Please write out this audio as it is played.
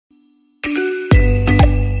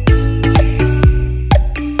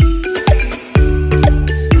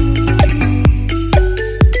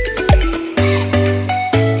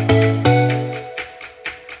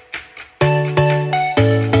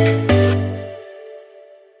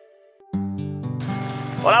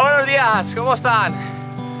buenas, ¿cómo están?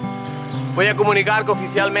 Voy a comunicar que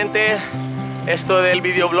oficialmente esto del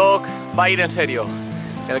videoblog va a ir en serio.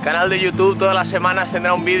 El canal de YouTube todas las semanas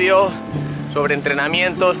tendrá un vídeo sobre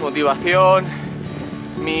entrenamientos, motivación,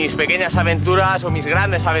 mis pequeñas aventuras o mis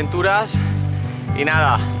grandes aventuras. Y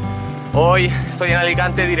nada, hoy estoy en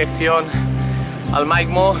Alicante, dirección al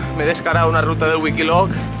Maigmo. Me he descargado una ruta del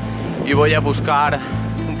Wikiloc y voy a buscar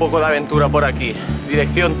un poco de aventura por aquí.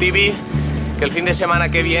 Dirección Tibi, que el fin de semana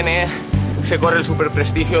que viene se corre el super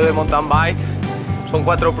prestigio de mountain bike. Son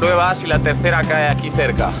 4 pruebas y la tercera cae aquí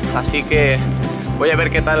cerca. Así que voy a ver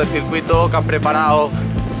qué tal el circuito que han preparado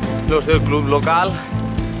los del club local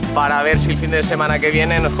para ver si el fin de semana que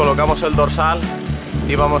viene nos colocamos el dorsal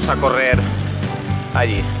y vamos a correr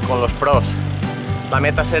allí con los pros. La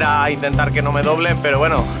meta será intentar que no me doblen, pero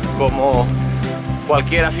bueno, como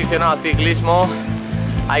cualquier aficionado al ciclismo,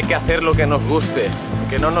 hay que hacer lo que nos guste,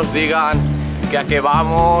 que no nos digan que a qué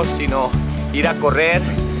vamos, sino ir a correr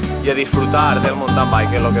y a disfrutar del mountain bike,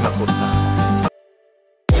 que es lo que nos gusta.